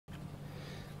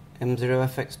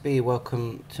M0FXB,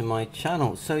 welcome to my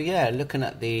channel. So yeah, looking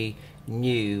at the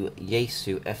new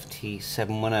YAESU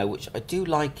FT710, which I do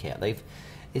like it. To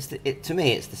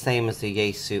me it's the same as the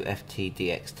YAESU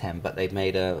FTDX10, but they've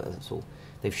made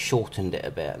they've shortened it a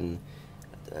bit, and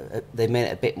they've made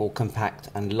it a bit more compact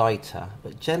and lighter.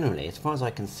 But generally, as far as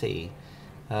I can see,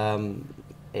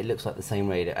 it looks like the same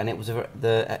radio, and the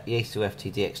YAESU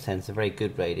FTDX10 is a very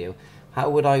good radio. How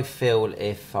would I feel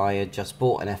if I had just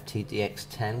bought an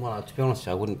FTDX10? Well, to be honest,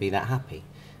 I wouldn't be that happy,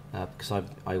 because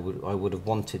I would have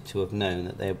wanted to have known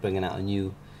that they were bringing out a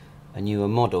newer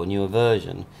model, a newer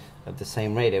version of the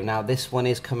same radio. Now this one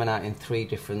is coming out in 3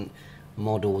 different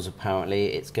models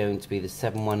apparently. It's going to be the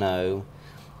 710,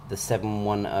 the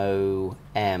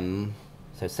 710M,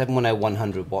 so 710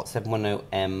 100 watt,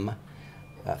 710M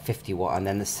 50 watt, and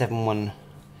then the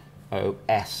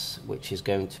 710S, which is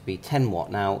going to be 10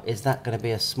 watt. Now, is that going to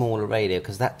be a smaller radio?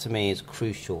 Because that to me is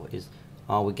crucial.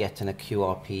 Are we getting a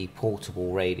QRP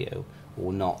portable radio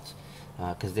or not?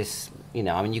 Because this,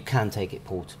 I mean, you can take it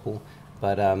portable,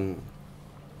 but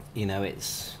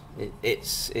it's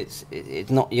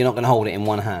not. You're not going to hold it in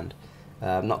one hand,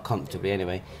 not comfortably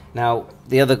anyway. Now,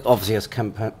 the other obvious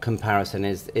comparison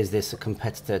is this a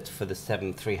competitor for the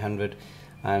 7300?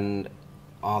 And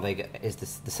the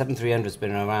 7300 has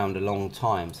been around a long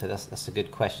time, so that's a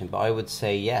good question. But I would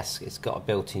say yes, it's got a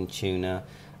built-in tuner,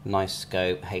 nice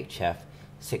scope, HF,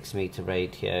 6-meter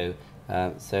radio.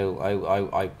 So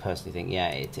I personally think, yeah,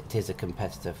 it is a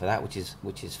competitor for that, which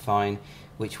is fine.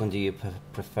 Which one do you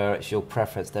prefer? It's your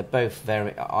preference. They're both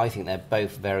I think they're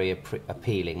both very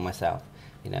appealing myself.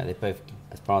 They both,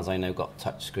 as far as I know, got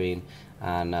touchscreen,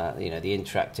 and the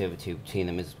interactivity between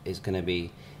them is going to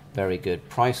be very good.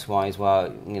 Price wise,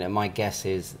 well, my guess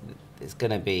is it's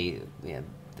going to be,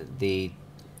 the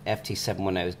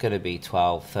FT710 is going to be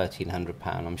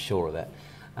 £1,200–1,300. I'm sure of it.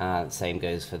 Same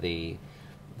goes for the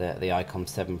ICOM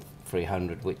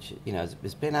 7300, which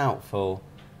has been out for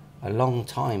a long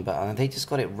time, but they just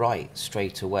got it right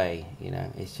straight away.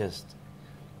 It's just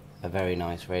a very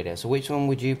nice radio. So which one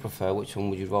would you prefer? Which one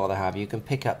would you rather have? You can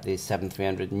pick up the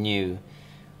 7300 new,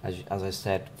 as I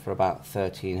said, for about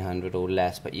 £1,300 or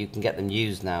less, but you can get them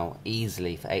used now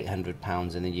easily for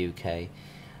 £800 in the UK.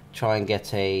 Try and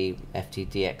get a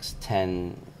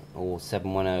FTDX10 or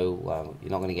 710. Well, you're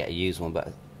not going to get a used one,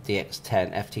 but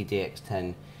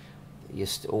FTDX10, you're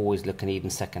always looking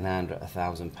even second hand at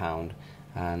 £1,000.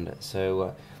 And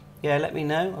so, yeah, let me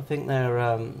know. I think they're,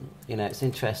 it's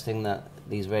interesting that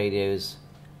these radios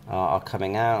are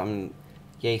coming out. And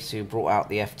YAESU brought out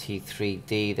the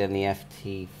FT3D, then the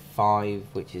FT5,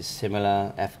 which is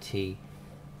similar,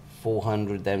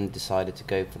 FT400, then decided to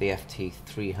go for the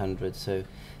FT300. So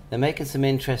they're making some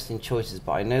interesting choices,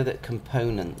 but I know that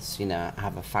components,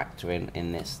 have a factor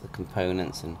in this, the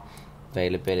components and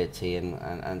availability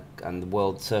and the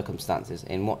world circumstances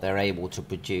in what they're able to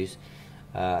produce.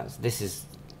 So this is,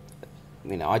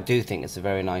 I do think it's a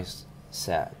very nice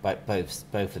set,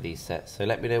 both of these sets. So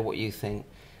let me know what you think.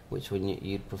 Which one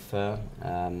you'd prefer?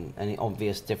 Any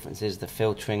obvious differences? The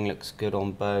filtering looks good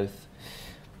on both.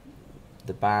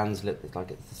 The bands look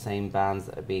like it's the same bands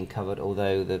that are being covered,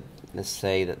 although let's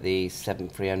say that the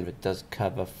 7300 does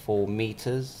cover 4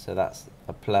 meters, so that's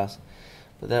a plus.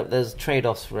 But there's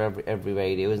trade-offs for every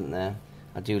radio, isn't there?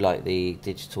 I do like the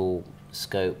digital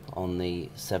scope on the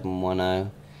 710,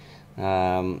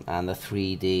 and the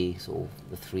 3D, sort of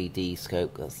the 3D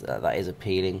scope. That is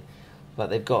appealing. But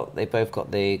they both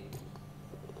got the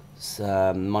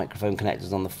microphone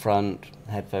connectors on the front,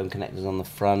 headphone connectors on the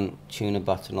front, tuner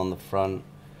button on the front.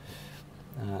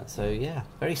 So yeah,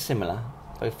 very similar,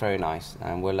 both very nice,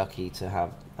 and we're lucky to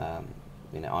have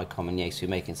ICOM and YAESU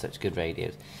making such good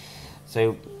radios.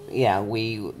 So yeah,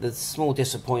 the small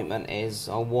disappointment is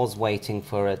I was waiting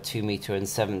for a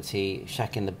 2m70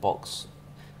 shack-in-the-box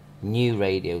new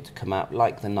radio to come out,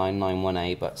 like the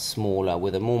 991A, but smaller,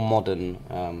 with a more modern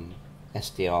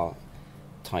SDR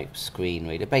type screen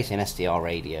radio, basically an SDR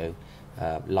radio,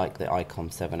 like the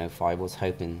ICOM 705. Was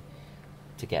hoping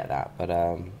to get that, but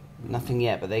nothing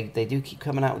yet. But they do keep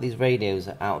coming out with these radios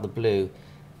out of the blue,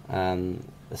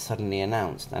 suddenly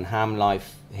announced. And Ham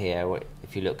Life here,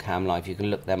 if you look Ham Life, you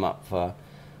can look them up for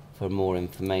more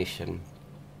information,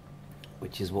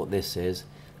 which is what this is.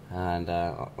 And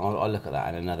I'll look at that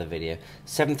in another video.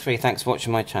 7.3, thanks for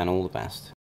watching my channel. All the best.